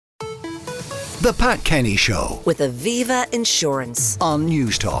The Pat Kenny Show with Aviva Insurance on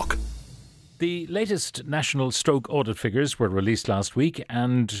News Talk. The latest national stroke audit figures were released last week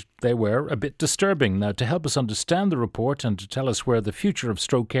and they were a bit disturbing. Now, to help us understand the report and to tell us where the future of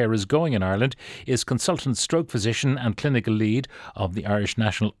stroke care is going in Ireland is consultant stroke physician and clinical lead of the Irish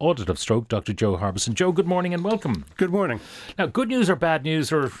National Audit of Stroke, Dr. Joe Harbison. Joe, good morning and welcome. Good morning. Now, good news or bad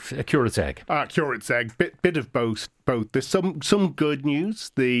news or a curate's egg? Curate's egg, bit of both. There's some good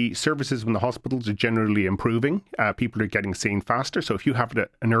news. The services in the hospitals are generally improving. People are getting seen faster. So if you have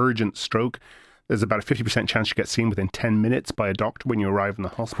an urgent stroke, there's about a 50% chance you get seen within 10 minutes by a doctor when you arrive in the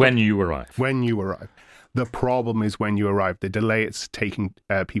hospital. When you arrive. The problem is when you arrive, the delay it's taking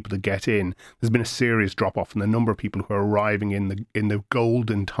people to get in. There's been a serious drop-off in the number of people who are arriving in the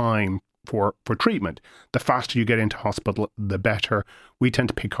golden time for treatment. The faster you get into hospital, the better. We tend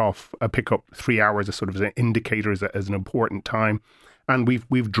to pick up 3 hours as sort of an indicator as an important time. And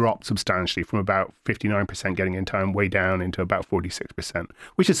we've dropped substantially from about 59% getting in time way down into about 46%,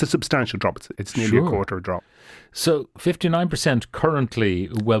 which is a substantial drop. It's nearly a quarter drop. So 59% currently,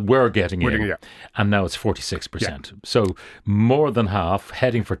 we're getting in, yeah. And now it's 46%. Yeah. So more than half,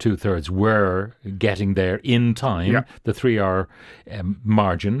 heading for 2/3, we're getting there in time, the 3-hour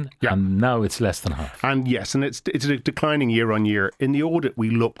margin, and now it's less than half. And yes, and it's a declining year on year. In the audit,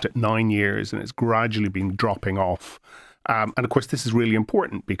 we looked at 9 years and it's gradually been dropping off. And of course, this is really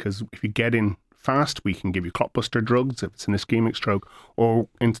important because if you get in fast, we can give you clotbuster drugs if it's an ischemic stroke, or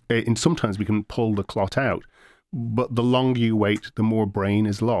in sometimes we can pull the clot out. But the longer you wait, the more brain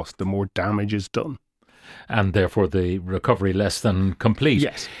is lost, the more damage is done. And therefore the recovery less than complete.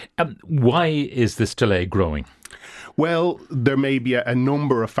 Yes. Why is this delay growing? Well, there may be a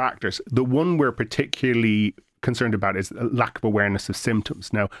number of factors. The one we're particularly concerned about is a lack of awareness of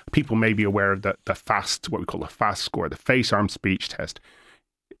symptoms. Now, people may be aware of the FAST, what we call the FAST score, the face, arm, speech test.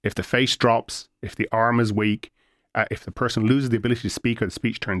 If the face drops, if the arm is weak, if the person loses the ability to speak or the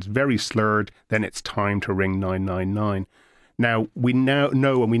speech turns very slurred, then it's time to ring 999. Now, we now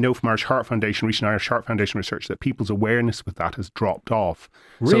know, and we know from Irish Heart Foundation, recent Irish Heart Foundation research, that people's awareness with that has dropped off.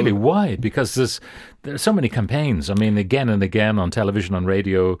 Really? So, why? Because there's so many campaigns. I mean, again and again on television, on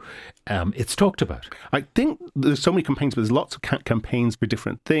radio, it's talked about. I think there's so many campaigns, but there's lots of campaigns for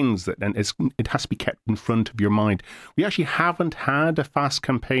different things, and it has to be kept in front of your mind. We actually haven't had a FAST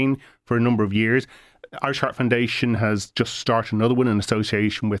campaign for a number of years. Irish Heart Foundation has just started another one in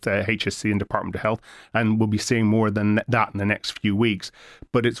association with HSC and Department of Health, and we'll be seeing more than that in the next few weeks.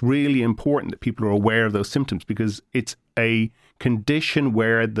 But it's really important that people are aware of those symptoms because it's a condition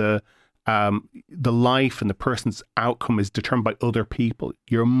where the life and the person's outcome is determined by other people.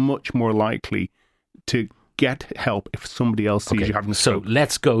 You're much more likely to get help if somebody else sees you having a stroke. So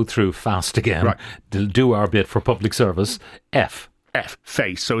let's go through FAST again. Right. Do our bit for public service. F,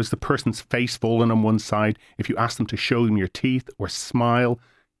 face. So is the person's face fallen on one side? If you ask them to show them your teeth or smile,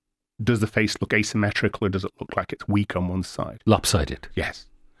 does the face look asymmetrical or does it look like it's weak on one side? Lopsided. Yes.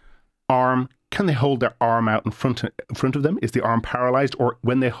 Arm. Can they hold their arm out in front of them? Is the arm paralyzed? Or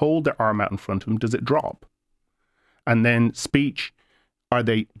when they hold their arm out in front of them, does it drop? And then speech. Do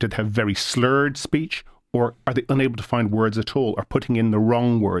they have very slurred speech? Or are they unable to find words at all or putting in the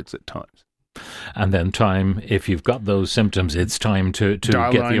wrong words at times? And then time, if you've got those symptoms, it's time to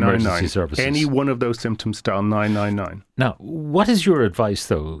get the emergency services. Any one of those symptoms, dial 999. Now, what is your advice,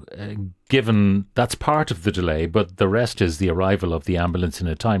 though, given that's part of the delay, but the rest is the arrival of the ambulance in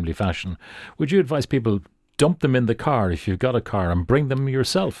a timely fashion? Would you advise people dump them in the car if you've got a car and bring them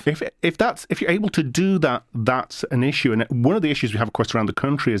yourself? If you're able to do that, that's an issue. And one of the issues we have, of course, around the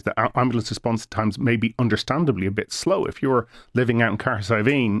country is that ambulance response times may be understandably a bit slow. If you're living out in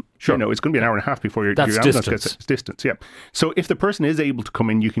Carrickfergus, sure, it's going to be an hour and a half before your ambulance gets distance. Yeah. So if the person is able to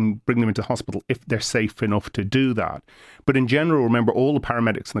come in, you can bring them into hospital if they're safe enough to do that. But in general, remember, all the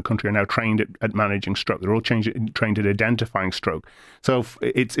paramedics in the country are now trained at managing stroke. They're all trained at identifying stroke. So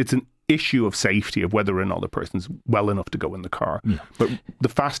it's an issue of safety of whether or not the person's well enough to go in the car. Yeah. But the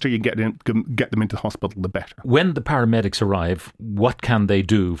faster you get them into the hospital, the better. When the paramedics arrive, what can they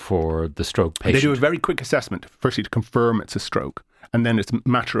do for the stroke patient? They do a very quick assessment, firstly to confirm it's a stroke, and then it's a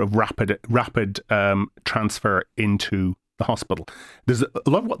matter of rapid transfer into the hospital. There's a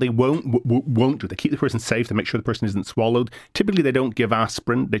lot of what they won't do. They keep the person safe. They make sure the person isn't swallowed. Typically, they don't give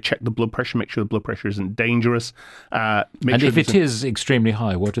aspirin. They check the blood pressure, make sure the blood pressure isn't dangerous. And if it is extremely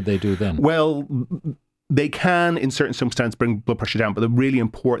high, what do they do then? Well, they can, in certain circumstances, bring blood pressure down. But the really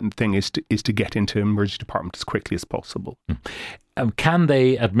important thing is to get into emergency department as quickly as possible. Can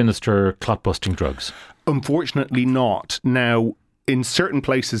they administer clot-busting drugs? Unfortunately not. Now, in certain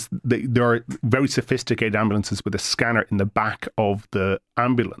places, there are very sophisticated ambulances with a scanner in the back of the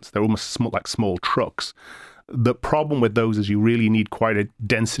ambulance. They're almost like small trucks. The problem with those is you really need quite a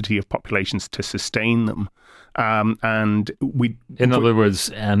density of populations to sustain them. In other words,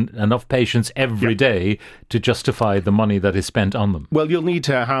 enough patients every day to justify the money that is spent on them. Well, you'll need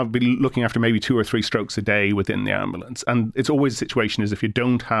to be looking after maybe 2 or 3 strokes a day within the ambulance. And it's always a situation is if you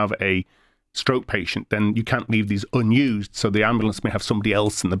don't have a stroke patient, then you can't leave these unused. So the ambulance may have somebody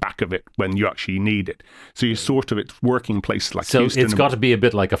else in the back of it when you actually need it. So you sort of, it's working places like Houston. So it's got to be a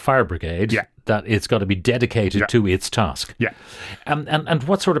bit like a fire brigade, that it's got to be dedicated to its task. Yeah. And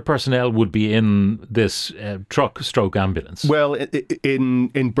what sort of personnel would be in this truck stroke ambulance? Well,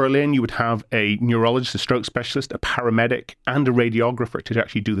 in Berlin, you would have a neurologist, a stroke specialist, a paramedic, and a radiographer to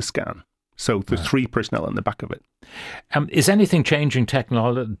actually do the scan. So there's 3 personnel in the back of it. Is anything changing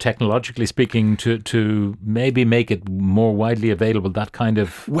technologically speaking to maybe make it more widely available, that kind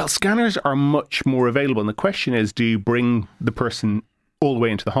of... Well, scanners are much more available. And the question is, do you bring the person all the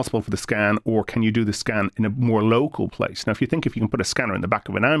way into the hospital for the scan, or can you do the scan in a more local place? Now, if you can put a scanner in the back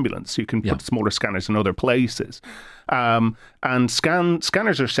of an ambulance, you can put smaller scanners in other places. And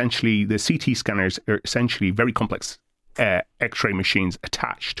scanners are essentially, the CT scanners are essentially very complex X-ray machines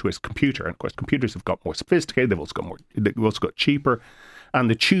attached to a computer, and of course computers have got more sophisticated. They've also got cheaper, and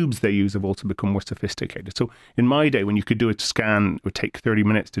the tubes they use have also become more sophisticated. So in my day, when you could do a scan, it would take 30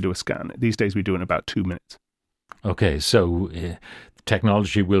 minutes to do a scan. These days we do it in about 2 minutes. Okay, so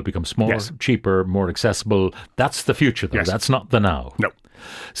technology will become smaller, cheaper, more accessible. That's the future, though. That's not the now. No.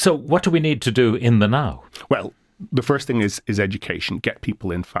 So what do we need to do in the now? Well, the first thing is education. Get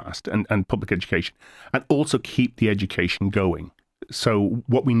people in fast and public education, and also keep the education going. So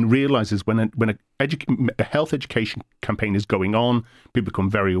what we realize is when a health education campaign is going on, people become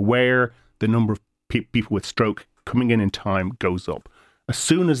very aware. The number of people with stroke coming in time goes up. As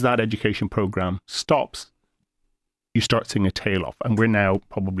soon as that education program stops, you start seeing a tail off. And we're now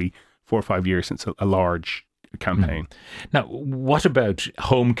probably 4 or 5 years since a large campaign. Now, what about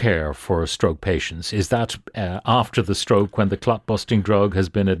home care for stroke patients? Is that after the stroke, when the clot-busting drug has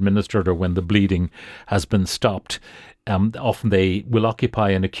been administered or when the bleeding has been stopped? Often they will occupy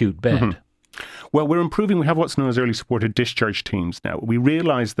an acute bed. Mm-hmm. Well, we're improving. We have what's known as early supported discharge teams now. We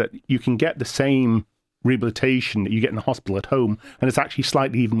realise that you can get the same rehabilitation that you get in the hospital at home, and it's actually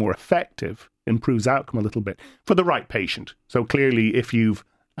slightly even more effective, improves outcome a little bit for the right patient. So clearly, if you've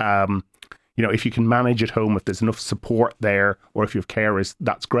if you can manage at home, if there's enough support there, or if you have carers,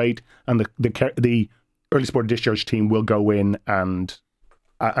 that's great. And the early supported discharge team will go in and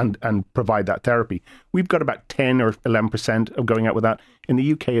provide that therapy. We've got about 10 or 11% of going out with that. In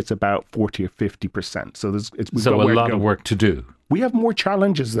the UK, it's about 40 or 50%. So we've got a lot of work to do. We have more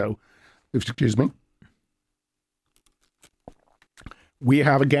challenges, though. Excuse me. We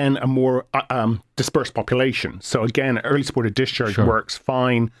have, again, a more dispersed population. So again, early supported discharge works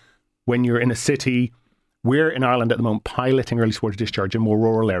fine when you're in a city. We're in Ireland at the moment piloting early supported discharge in more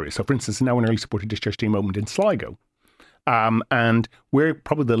rural areas. So for instance, now an early supported discharge team opened in Sligo. And we're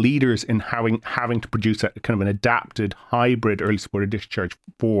probably the leaders in having to produce a kind of an adapted hybrid early supported discharge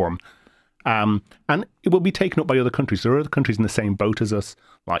form. And it will be taken up by other countries. There are other countries in the same boat as us,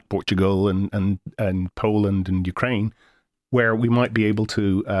 like Portugal and Poland and Ukraine, where we might be able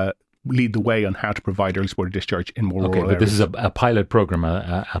to lead the way on how to provide early supported discharge in more rural areas. But this is a pilot program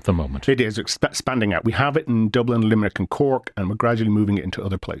at the moment. It is expanding out. We have it in Dublin, Limerick and Cork, and we're gradually moving it into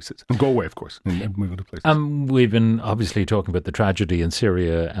other places. And Galway, of course, and move other places. We've been obviously talking about the tragedy in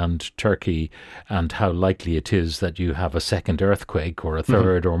Syria and Turkey and how likely it is that you have a second earthquake or a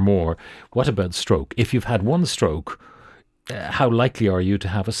third or more. What about stroke? If you've had one stroke, how likely are you to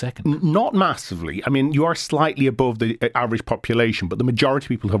have a second? Not massively. I mean, you are slightly above the average population, but the majority of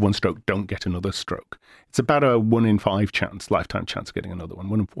people who have one stroke don't get another stroke. It's about a 1 in 5 lifetime chance of getting another one.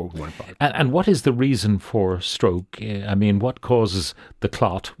 1 in 4, 1 in 5. And what is the reason for stroke? I mean, what causes the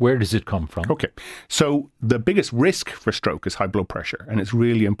clot? Where does it come from? Okay. So the biggest risk for stroke is high blood pressure. And it's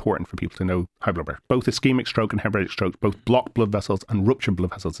really important for people to know high blood pressure. Both ischemic stroke and hemorrhagic stroke, both blocked blood vessels and ruptured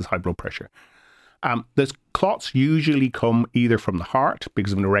blood vessels is high blood pressure. Those clots usually come either from the heart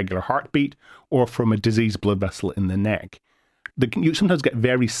because of an irregular heartbeat or from a diseased blood vessel in the neck. You sometimes get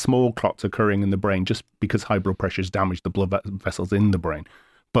very small clots occurring in the brain just because high blood pressure has damaged the blood vessels in the brain.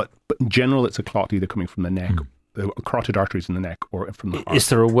 But in general, it's a clot either coming from the neck carotid arteries in the neck or from the heart. Is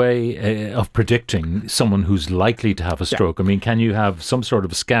there a way of predicting someone who's likely to have a stroke? I mean, can you have some sort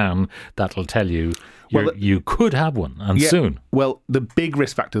of scan that'll tell you you could have one and soon? Well, the big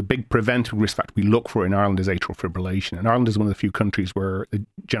risk factor, the big preventive risk factor we look for in Ireland is atrial fibrillation. And Ireland is one of the few countries where the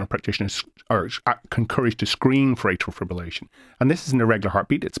general practitioners are encouraged to screen for atrial fibrillation. And this is an irregular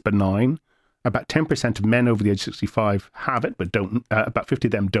heartbeat. It's benign. About 10% of men over the age of 65 have it, but don't. About 50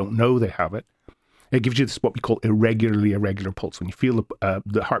 of them don't know they have it. It gives you this what we call irregular pulse. When you feel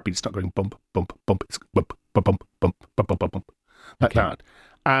the heartbeat, it's not going bump, bump, bump. It's bump, bump, bump, bump, bump, bump, bump, bump, like that.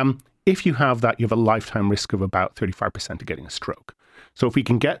 If you have that, you have a lifetime risk of about 35% of getting a stroke. So if we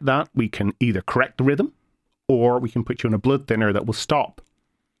can get that, we can either correct the rhythm, or we can put you on a blood thinner that will stop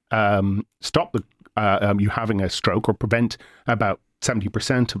you having a stroke or prevent about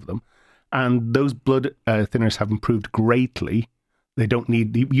 70% of them. And those blood thinners have improved greatly. They don't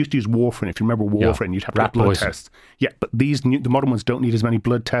need. You used to use warfarin. If you remember warfarin, you'd have to have blood tests. Yeah, but the modern ones don't need as many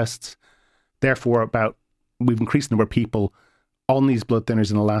blood tests. Therefore, we've increased the number of people on these blood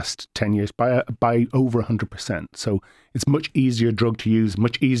thinners in the last 10 years by over 100%. So it's much easier drug to use,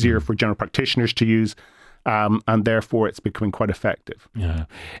 much easier for general practitioners to use, and therefore it's becoming quite effective. Yeah.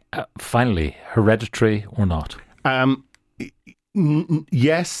 Finally, hereditary or not?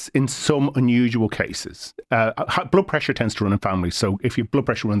 Yes, in some unusual cases. Blood pressure tends to run in families. So if your blood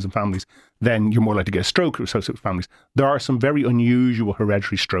pressure runs in families, then you're more likely to get a stroke associated with families. There are some very unusual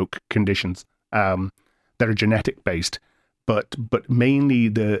hereditary stroke conditions that are genetic based, but mainly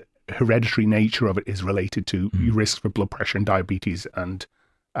the hereditary nature of it is related to risks for blood pressure and diabetes and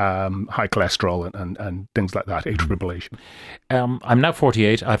high cholesterol and things like that, atrial fibrillation. I'm now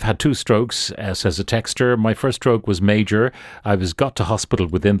 48. I've had 2 strokes, says a texter. My first stroke was major. I was got to hospital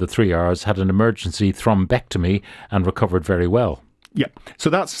within the 3 hours, had an emergency thrombectomy and recovered very well. Yeah, so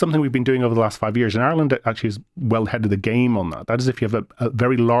that's something we've been doing over the last 5 years. And Ireland actually is well ahead of the game on that. That is, if you have a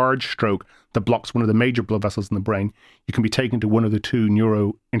very large stroke that blocks one of the major blood vessels in the brain, you can be taken to one of the 2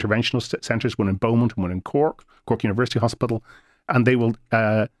 neurointerventional centres, one in Beaumont and one in Cork University Hospital, and they will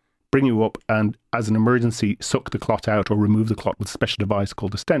bring you up and, as an emergency, suck the clot out or remove the clot with a special device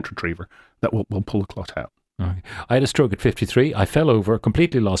called a stent retriever that will pull the clot out. Okay. I had a stroke at 53. I fell over,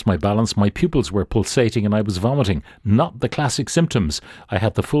 completely lost my balance. My pupils were pulsating and I was vomiting. Not the classic symptoms. I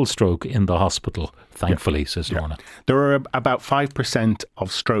had the full stroke in the hospital, thankfully, says Lorna. There are about 5%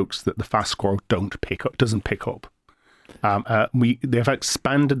 of strokes that the FAST score doesn't pick up. They've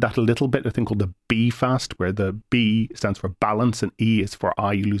expanded that a little bit, a thing called the B-FAST, where the B stands for balance and E is for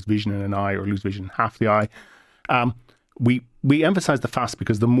eye. You lose vision in an eye or lose vision in half the eye. We emphasize the FAST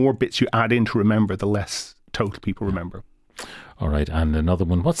because the more bits you add in to remember, the less total people remember. All right, and another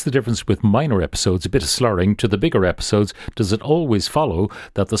one. What's the difference with minor episodes, a bit of slurring, to the bigger episodes? Does it always follow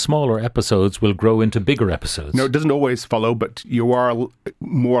that the smaller episodes will grow into bigger episodes? No, it doesn't always follow, but you are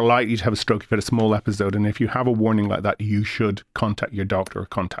more likely to have a stroke if you had a small episode. And if you have a warning like that, you should contact your doctor or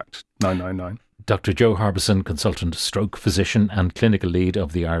contact 999. Dr. Joe Harbison, consultant stroke physician and clinical lead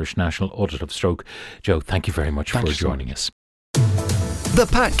of the Irish National Audit of Stroke. Joe, thank you very much for joining us. The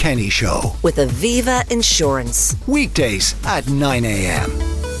Pat Kenny Show with Aviva Insurance. Weekdays at 9 a.m.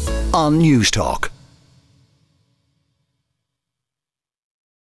 on News Talk.